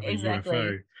 Like let's have a UFO.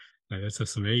 Exactly. Like let's have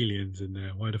some aliens in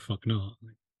there. Why the fuck not?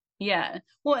 Like, Yeah.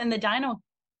 Well, and the dino,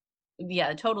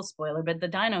 yeah, total spoiler, but the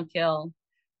dino kill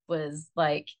was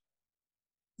like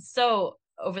so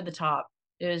over the top.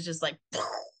 It was just like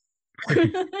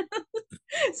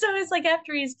so it's like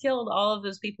after he's killed all of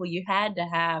those people, you had to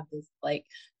have this like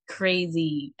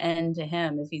crazy end to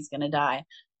him if he's gonna die.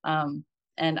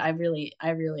 And I really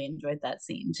enjoyed that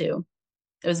scene too.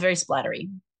 It was very splattery.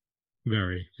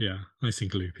 very, yeah, nice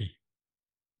and gloopy.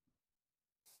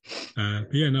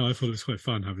 But yeah, no, I thought it was quite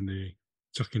fun having the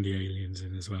chucking the aliens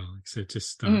in as well. So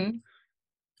just that Hmm.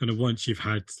 kind of once you've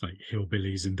had like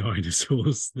hillbillies and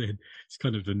dinosaurs, then it's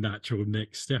kind of the natural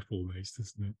next step almost,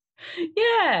 isn't it?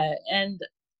 Yeah, and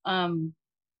um,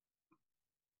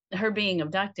 her being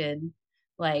abducted,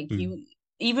 like Mm. you,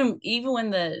 even when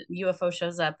the UFO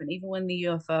shows up, and even when the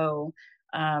UFO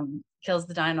kills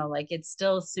the dino, like it's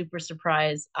still super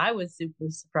surprised. I was super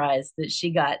surprised that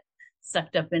she got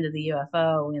sucked up into the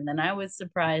UFO, and then I was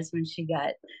surprised when she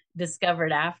got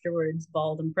discovered afterwards,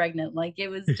 bald and pregnant. Like it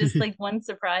was just like one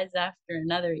surprise after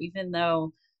another, even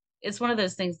though it's one of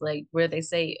those things like where they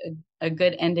say a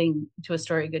good ending to a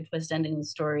story, a good twist ending to the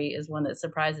story is one that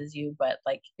surprises you, but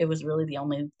like it was really the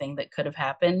only thing that could have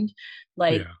happened.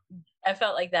 Like Yeah, I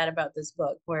felt like that about this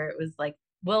book, where it was like,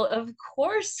 well, of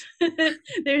course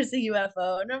there's a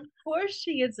UFO, and of course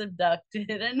she gets abducted,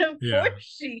 and of course yeah.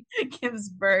 she gives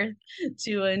birth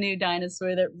to a new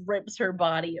dinosaur that rips her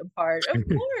body apart. Of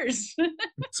course.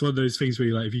 It's one of those things where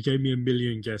you're like, if you gave me a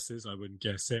million guesses, I wouldn't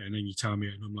guess it, and then you tell me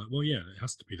it, and I'm like, well, yeah, it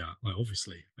has to be that. Like,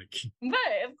 obviously, like,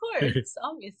 But of course,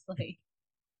 obviously.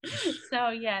 So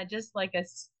yeah, just like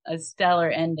a stellar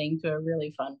ending to a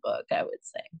really fun book, I would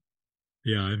say.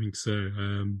 yeah, I think so.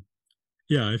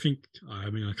 Yeah, I think, I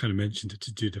mean, I kind of mentioned it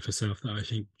to Judith herself that I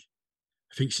think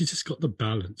she just got the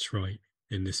balance right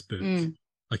in this book. Mm,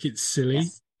 Like, it's silly,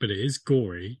 yes. but it is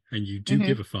gory, and you do Hmm.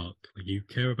 give a fuck. Like, you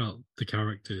care about the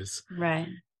characters, Right.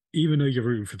 even though you're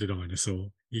rooting for the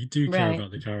dinosaur. You do care Right.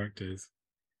 about the characters.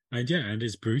 And yeah, and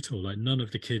it's brutal. Like none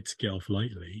of the kids get off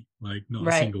lightly. Like not a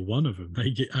Right. single one of them. They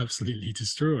get absolutely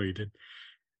destroyed. And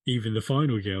even the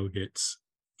final girl gets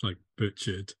like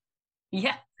butchered.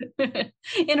 Yeah.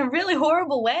 In a really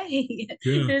horrible way.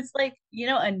 Yeah. It's like,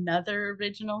 another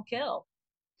original kill.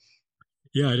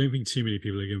 Yeah, I don't think too many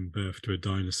people are giving birth to a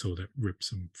dinosaur that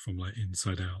rips them from like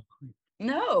inside out.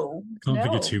 No, Can't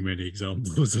think of no. too many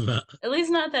examples of that. At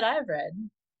least not that I've read.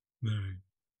 No.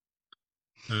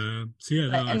 So yeah,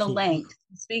 But no, I and the thought length,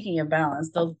 speaking of balance,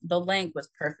 the length was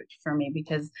perfect for me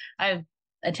because I have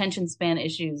attention span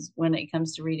issues when it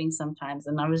comes to reading sometimes,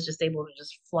 and I was just able to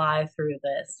just fly through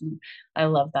this. And I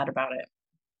love that about it.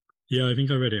 yeah, I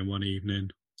think I read it in one evening.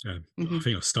 I Hmm.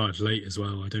 think I started late as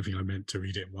well. I don't think I meant to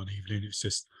read it in one evening. It's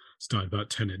just started about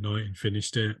 10 at night and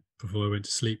finished it before I went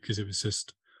to sleep because it was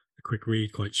just a quick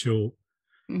read, quite short.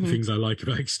 The Hmm. things I like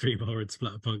about extreme horror and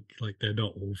splatterpunk, like they're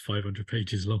not all 500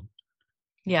 pages long.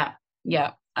 Yeah,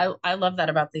 yeah. I love that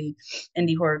about the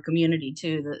indie horror community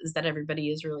too, is that everybody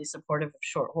is really supportive of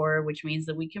short horror, which means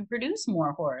that we can produce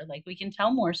more horror, like we can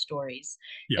tell more stories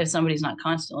Yeah. if somebody's not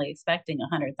constantly expecting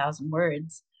 100,000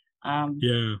 words. Um,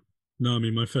 Yeah. No, I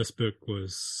mean, my first book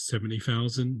was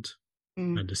 70,000,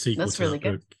 and the sequel that's to really that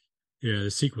good. book, yeah,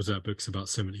 the sequel to that book's about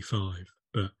 75.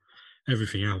 But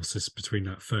everything else is between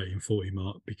that 30 and 40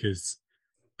 mark because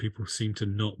people seem to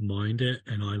not mind it.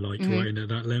 And I like Hmm. writing at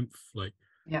that length. Like,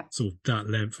 Yeah. sort of that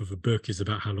length of a book is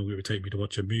about how long it would take me to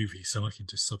watch a movie. So I can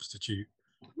just substitute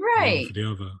one for Right. the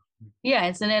other. Yeah,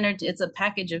 it's a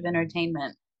package of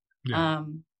entertainment. Yeah.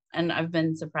 Um, and I've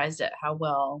been surprised at how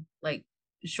well, like,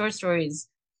 short stories,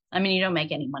 I mean, you don't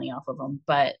make any money off of them,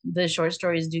 but the short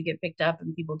stories do get picked up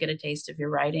and people get a taste of your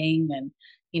writing, and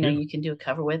Yeah. you can do a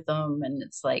cover with them, and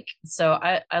it's like, so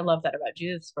I love that about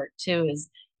Judith's work too, is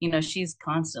she's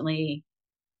constantly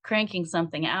cranking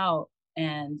something out,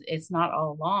 and it's not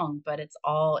all long, but it's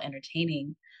all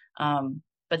entertaining.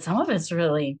 But some of it's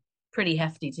really pretty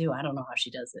hefty too. I don't know how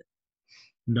she does it.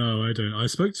 No, I don't. I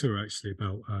spoke to her actually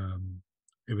about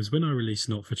it was when I released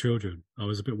Not for Children. I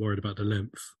was a bit worried about the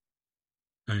length.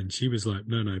 And she was like,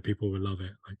 no, no, people will love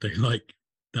it. Like they like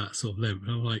that sort of length.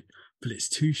 And I'm like, but it's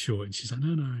too short. And she's like,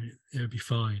 no, no, it'll be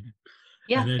fine. And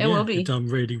Yeah, then it will yeah, it be. done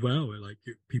really well.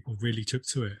 People really took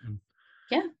to it. And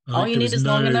Yeah, all like you there need was is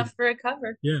long no, enough for a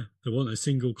cover. yeah, there wasn't a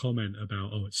single comment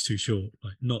about, oh, it's too short.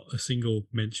 Like not a single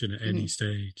mention at any Hmm.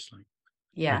 stage. Like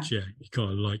Yeah. which yeah, you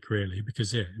gotta like really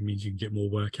because yeah, it means you can get more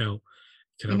work out,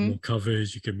 you can have more Hmm.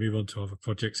 covers, you can move on to other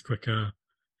projects quicker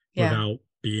Yeah. without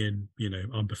being,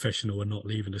 unprofessional and not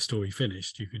leaving the story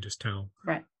finished. You can just tell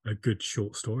Right. a good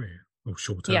short story or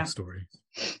shorter Yeah. story.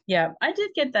 Yeah. I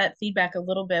did get that feedback a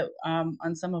little bit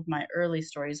on some of my early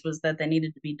stories, was that they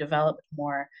needed to be developed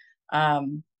more.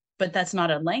 Um, but that's not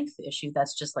a length issue.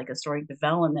 That's just like a story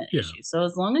development Yeah, issue. So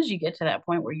as long as you get to that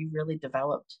point where you've really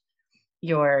developed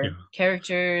your yeah,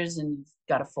 characters and you've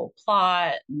got a full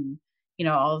plot and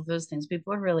all of those things,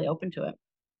 people are really open to it.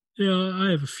 yeah.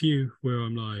 I have a few where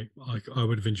I'm like I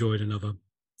would have enjoyed another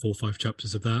 4 or 5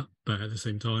 chapters of that, but at the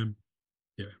same time,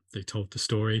 yeah, they told the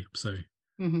story, so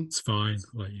Hmm. it's fine.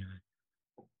 Like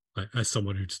like as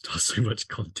someone who just does so much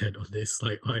content on this,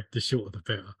 the shorter the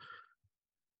better.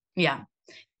 Yeah.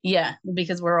 Yeah,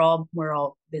 because we're all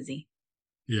busy.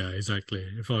 Yeah, exactly.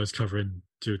 If I was trying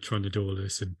to do all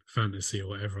this in fantasy or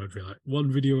whatever, I'd be like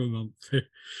 1 video a month.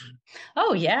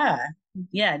 Oh yeah.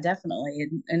 Yeah, definitely.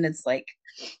 And it's like,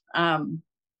 um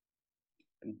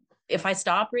if I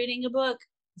stop reading a book,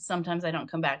 sometimes I don't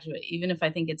come back to it. Even if I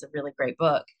think it's a really great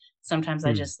book, sometimes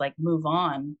I Hmm. just like move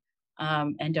on,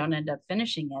 and don't end up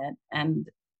finishing it. And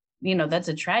that's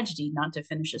a tragedy not to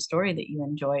finish a story that you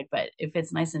enjoyed. But if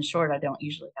it's nice and short, I don't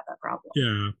usually have that problem.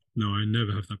 Yeah, no, I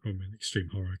never have that problem in extreme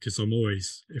horror because I'm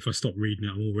always, if I stop reading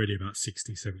it, I'm already about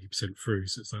 60, 70% through.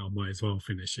 So it's like, I might as well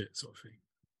finish it, sort of thing.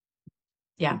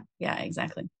 Yeah, yeah,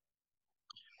 exactly.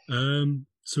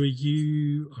 So are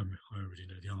you, I already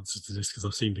know the answer to this because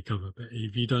I've seen the cover, but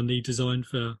have you done the design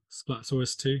for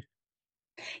Splatter-Saurus 2?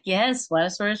 Yes,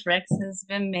 Splatter-Saurus Rex has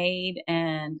been made,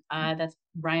 and that's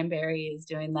Brian Barry is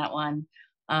doing that one.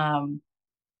 Um,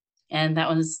 and that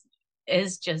one's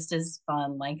is just as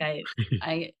fun. Like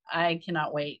I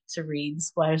cannot wait to read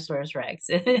Splatter-Saurus Rex.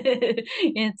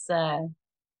 It's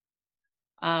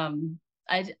um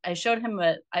I showed him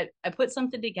I put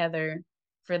something together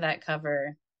for that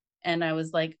cover, and I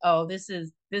was like, oh, this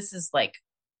is like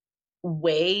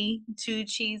way too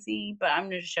cheesy, but I'm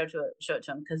gonna show it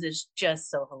to him because it's just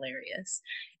so hilarious.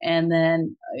 And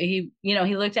then he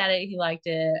looked at it, he liked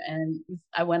it, and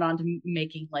I went on to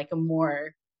making like a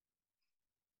more,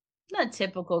 not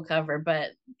typical cover,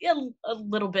 but a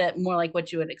little bit more like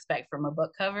what you would expect from a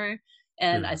book cover.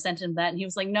 And I Yeah. sent him that, and he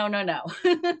was like, "No, no, no."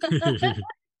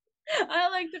 I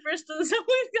like the first of the, so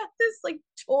we've got this like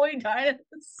toy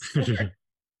dinosaur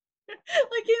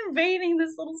like invading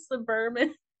this little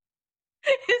suburban.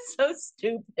 It's so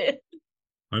stupid.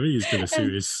 I think he's going to suit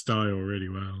And his style really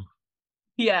well.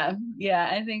 yeah, yeah,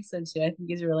 I think so too. I think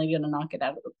he's really gonna knock it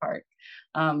out of the park.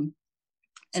 Um,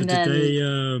 So and did then they,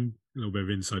 a little bit of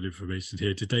inside information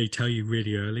here, did they tell you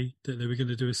really early that they were going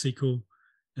to do a sequel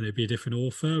and it'd be a different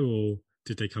author, or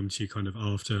did they come to you kind of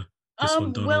after this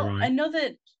one done all well, I right? know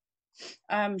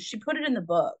that she put it in the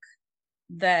book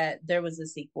that there was a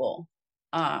sequel.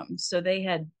 So they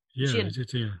had she Yeah, they had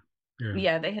did, yeah. Yeah.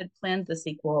 yeah, they had planned the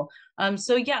sequel.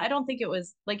 So yeah, I don't think it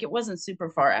was like, it wasn't super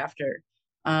far after.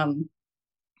 Um,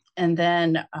 and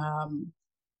then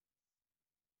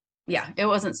yeah, it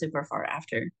wasn't super far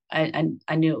after.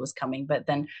 I knew it was coming, but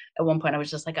then at one point I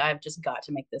was just like, I've just got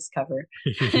to make this cover.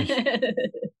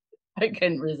 I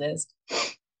couldn't resist.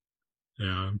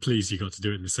 Yeah, I'm pleased you got to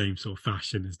do it in the same sort of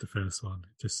fashion as the first one.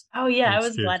 It just Oh yeah, I looks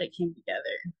was good. glad it came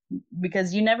together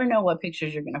because you never know what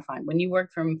pictures you're going to find. When you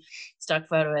work from stock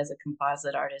photo as a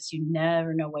composite artist, you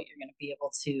never know what you're going to be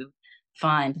able to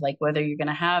find, like whether you're going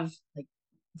to have like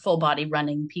full body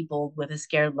running people with a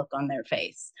scared look on their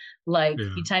face. Like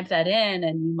Yeah. you type that in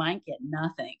and you might get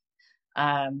nothing.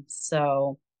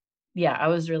 So yeah, I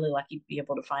was really lucky to be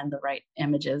able to find the right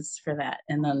images for that.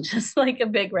 And then just like a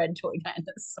big red toy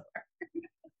dinosaur.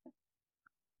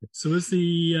 So was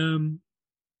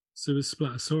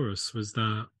Splatter-Saurus, was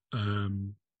that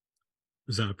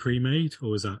a pre-made or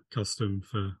was that custom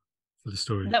for the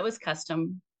story? That was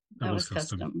custom. That That was was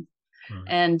custom. custom. Right.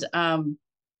 And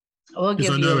we'll Because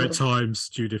give I you a know at little. times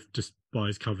Judith just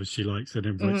buys covers she likes and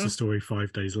then writes the Mhm. story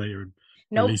 5 days later and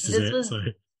Nope, releases this it. was So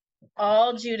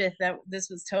all Judith. That this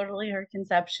was totally her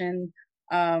conception.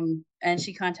 And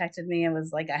she contacted me and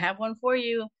was like, "I have one for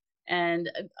you." And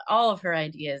all of her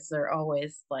ideas are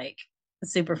always like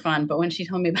super fun. But when she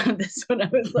told me about this one, I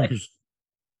was like,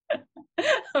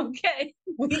 "Okay,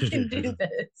 we can do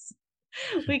this.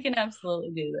 We can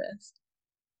absolutely do this."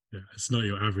 yeah, it's not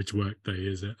your average work day,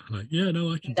 is it? Like, yeah,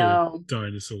 no, I can do a No,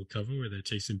 dinosaur cover where they're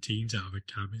chasing teens out of a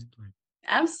cabin. Like,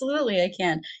 absolutely, I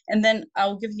can. And then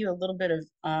I'll give you a little bit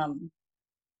of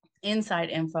inside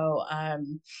info.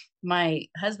 My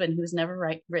husband, who's never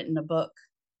written a book,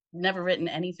 never written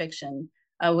any fiction,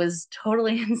 was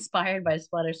totally inspired by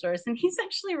Splatter-Saurus, and he's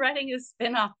actually writing a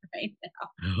spin-off right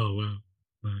oh wow,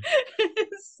 right. now.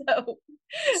 So,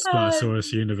 uh,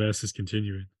 Splatter-Saurus universe is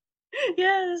continuing.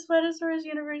 yeah, the Splatter-Saurus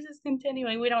universe is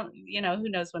continuing. We don't, who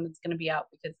knows when it's going to be out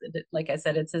because, like I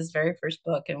said, it's his very first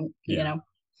book, and Yeah,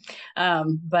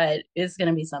 but it's going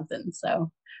to be something.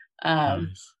 So, um,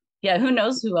 nice. yeah, who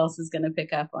knows who else is going to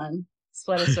pick up on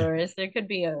Splatosaurus? There could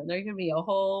be a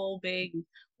whole big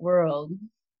world.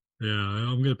 Yeah,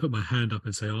 I'm going to put my hand up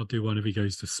and say I'll do one if he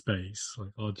goes to space. Like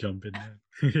I'll jump in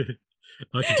there.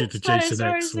 I could do the Jason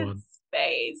X Splatosaurus in one.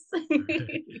 space.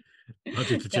 I'll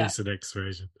do the Yeah. Jason X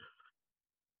version.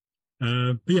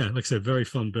 But yeah, like I said, very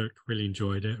fun book. Really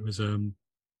enjoyed it. It was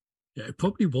yeah, it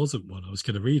probably wasn't one I was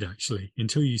going to read actually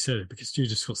until you said it because you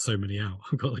just got so many out.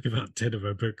 I've got like about 10 of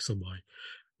her books on my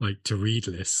like to read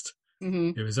list.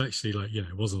 Hmm. It was actually like,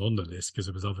 it wasn't on the list because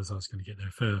there was others I was going to get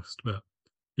there first. But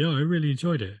yeah, I really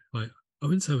enjoyed it. Like, I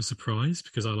wouldn't say I was surprised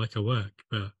because I like her work,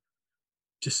 but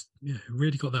just, yeah, it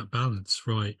really got that balance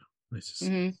right. It's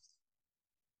just, Hmm.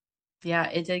 Yeah,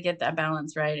 it did get that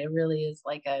balance right. It really is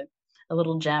like a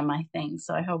little gem, I think.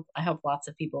 So I hope lots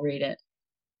of people read it.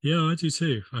 yeah, I do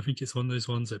too. I think it's one of those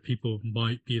ones that people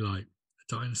might be like,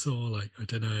 a dinosaur, like, I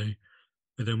don't know.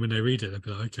 But then when they read it, they'll be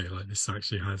like, okay, like, this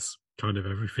actually has kind of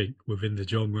everything within the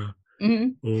genre Hmm.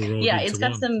 all rolled Yeah, into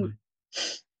one. Like,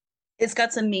 it's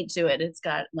got some meat to it. It's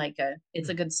got like it's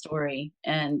a good story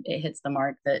and it hits the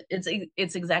mark that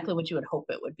it's exactly what you would hope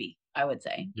it would be, I would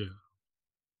say. yeah,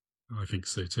 I think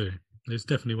so too. It's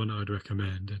definitely one I'd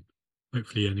recommend. And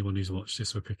hopefully anyone who's watched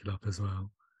this will pick it up as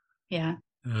well. Yeah.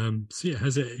 So yeah,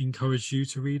 has it encouraged you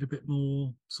to read a bit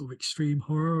more sort of extreme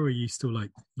horror, or are you still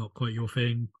like not quite your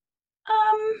thing?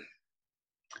 Um,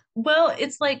 well,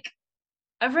 it's like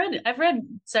I've read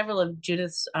several of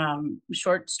Judith's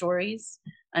short stories,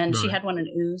 and she Right. had one in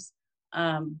Ooze.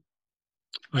 Um,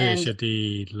 Oh yeah, she and had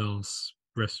the last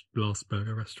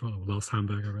burger restaurant or last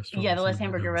hamburger restaurant yeah, or the last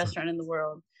something like that, hamburger was it? restaurant in the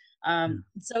world. Yeah.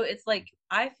 So it's like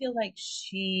I feel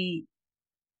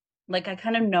like I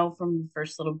kind of know from the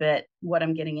first little bit what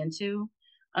I'm getting into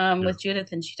Yeah. with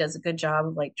Judith, and she does a good job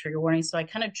of like trigger warning. So I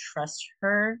kind of trust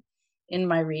her in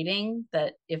my reading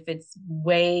that if it's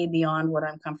way beyond what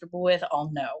I'm comfortable with, I'll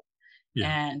know,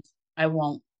 Yeah. and I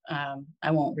won't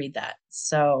read that.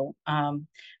 So,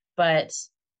 but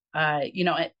I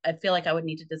feel like I would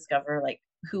need to discover like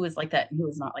who is like that and who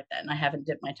is not like that, and I haven't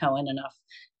dipped my toe in enough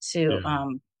to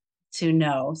Yeah.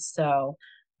 know. So,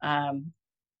 um,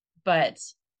 but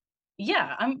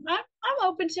yeah, I'm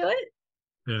open to it.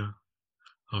 Yeah.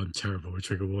 I'm terrible with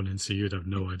trigger warnings, so you'd have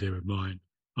no idea with mine.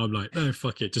 I'm like, no,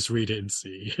 fuck it, just read it and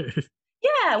see.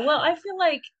 Yeah, well, I feel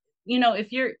like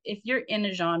if you're in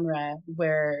a genre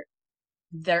where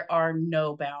there are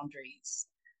no boundaries,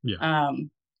 Yeah. um,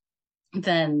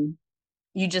 then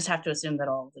you just have to assume that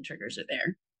all of the triggers are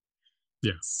there.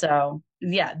 Yeah. So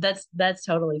yeah, that's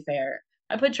totally fair.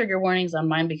 I put trigger warnings on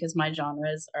mine because my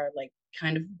genres are like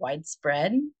kind of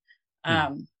widespread.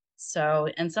 Mm. So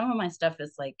and some of my stuff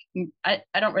is like I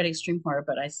don't write extreme horror,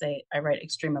 but I say I write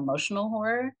extreme emotional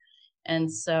horror.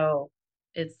 And so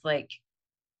it's like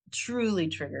truly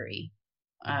triggery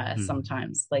Mm.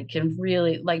 sometimes. Like can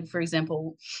really like for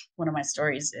example, one of my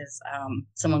stories is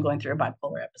someone going through a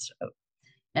bipolar episode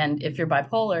And if you're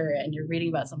bipolar and you're reading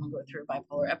about someone going through a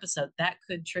bipolar episode, that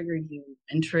could trigger you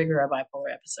and trigger a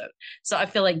bipolar episode. So I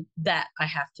feel like that I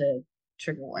have to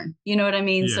trigger warn. You know what I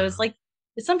mean? So Yeah. it's like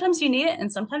sometimes you need it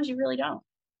and sometimes you really don't.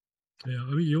 Yeah.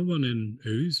 I mean, your one in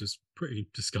Ooze was pretty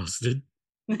disgusting.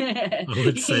 I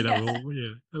would say that. Yeah. Well,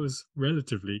 yeah, that was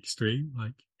relatively extreme.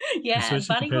 Like, Yeah.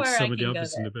 especially Body compared to horror, I some of the can go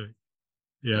others in there. the book.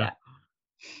 Yeah.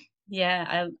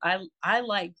 Yeah. Yeah. I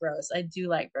like gross. I do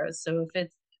like gross. So if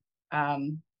it's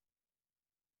um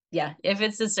yeah, if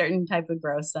it's a certain type of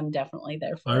gross, I'm definitely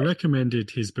there I for it.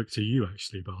 recommended his book to you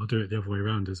actually, but I'll do it the other way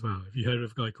around as well. Have you heard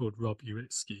of a guy called Rob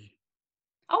Uitsky?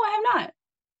 Oh, I have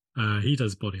not. He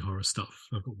does body horror stuff.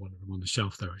 I've got one of them on the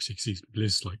shelf there actually, because he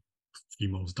lives like a few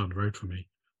miles down the road from me.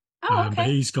 Oh, But okay.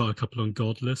 he's got a couple on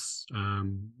Godless,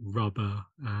 Rubber,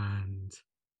 and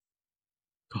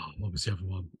God, what was the other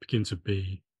one? Begins with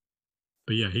B.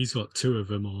 But yeah, he's got two of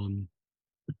them on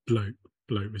Bloat.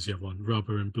 Bloat was the other one,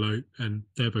 Rubber and Bloat, and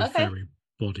they're both Okay. very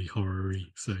body horror-y.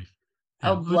 So Oh,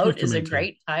 yeah, I'd bloat is a recommend him.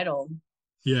 great title.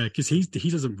 Yeah, because he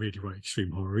doesn't really write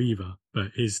extreme horror either,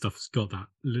 but his stuff's got that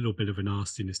little bit of a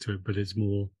nastiness to it, but it's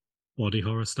more body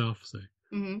horror stuff. So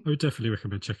Hmm. I would definitely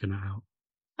recommend checking that out.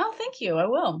 Oh, thank you. I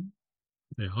will.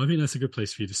 Yeah, I think that's a good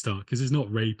place for you to start because it's not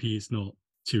rapey, it's not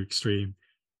too extreme,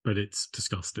 but it's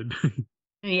disgusting.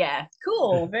 Yeah,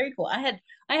 cool. Very cool. I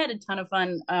had a ton of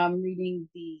fun reading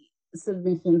the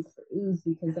submissions for Ooze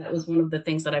because that was one of the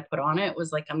things that I put on it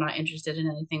was like I'm not interested in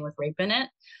anything with rape in it.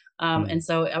 And Mm,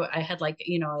 so I had like,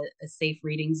 you know, a safe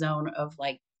reading zone of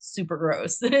like super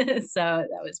gross. So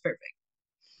that was perfect.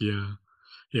 yeah,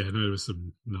 yeah. No, there was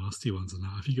some nasty ones on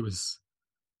that. I think it was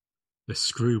the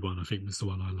screw one. I think was the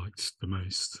one I liked the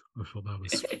most. I thought that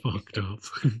was fucked up.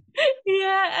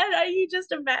 Yeah, and you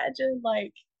just imagine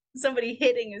like somebody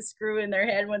hitting a screw in their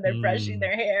head when they're brushing Mm,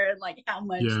 their hair and like how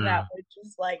much that yeah, would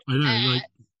just like I know. ah. Like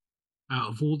out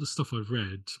of all the stuff I've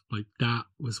read, like that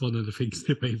was one of the things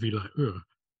that made me like, ugh,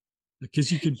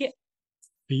 because you could Yeah,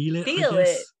 feel it, I feel it.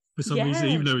 guess, for some reason,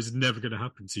 even Yes. though it's never going to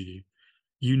happen to you.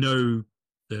 You know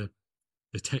the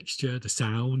the texture, the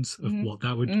sounds of Hmm. what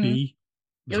that would Hmm. be.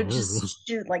 It It was would horrible. just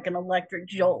shoot like an electric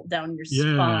jolt down your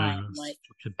spine. Yeah, it's Like,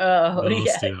 fucking oh yeah,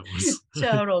 nasty that was.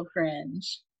 total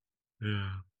cringe.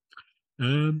 Yeah.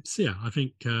 So yeah, I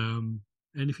think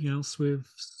anything else with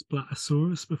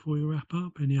Splatter-Saurus before we wrap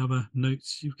up? Any other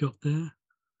notes you've got there?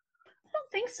 I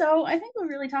don't think so. I think we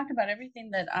really talked about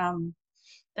everything that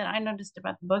I noticed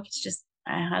about the book. It's just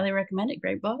I highly recommend it.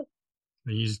 Great book.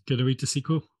 Are you gonna read the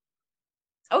sequel?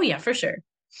 Oh yeah, for sure.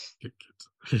 Good,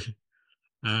 good.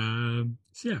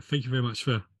 So yeah, thank you very much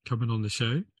for coming on the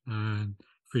show and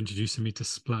for introducing me to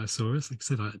Splatter-Saurus. Like I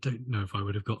said, I don't know if I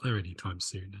would have got there anytime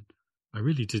soon, and I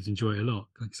really did enjoy it a lot.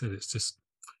 Like I said,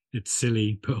 it's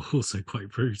silly but also quite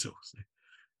brutal. So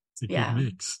it's a good Yeah.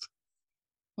 mix.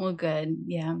 Well, good.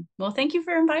 Yeah. Well, thank you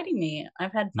for inviting me.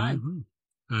 I've had No, fun. no.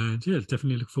 And yeah,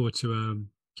 definitely look forward to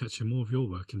catching more of your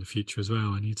work in the future as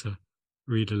well. I need to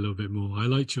read a little bit more. I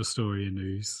liked your story in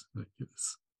News. Like it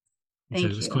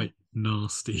Thank was you. quite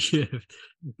nasty,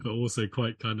 but also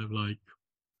quite kind of like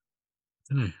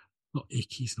I don't know, not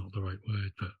icky's not the right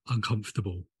word, but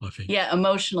uncomfortable. I think. Yeah,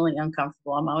 emotionally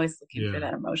uncomfortable. I'm always looking for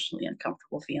Yeah, that emotionally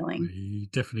uncomfortable feeling. you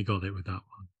definitely got it with that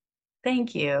one.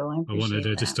 Thank you. I I wanted appreciate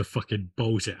her just that. to fucking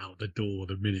bolt it out the door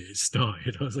the minute it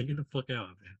started. I was like, get the fuck out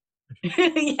of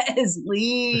Yes,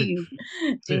 leave.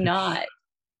 Do here. not.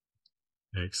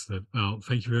 Excellent. Well,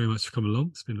 thank you very much for coming along.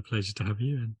 It's been a pleasure to have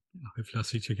you, and hopefully I'll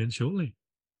see you again shortly.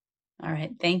 All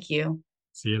right. Thank you.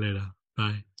 See you later.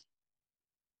 Bye.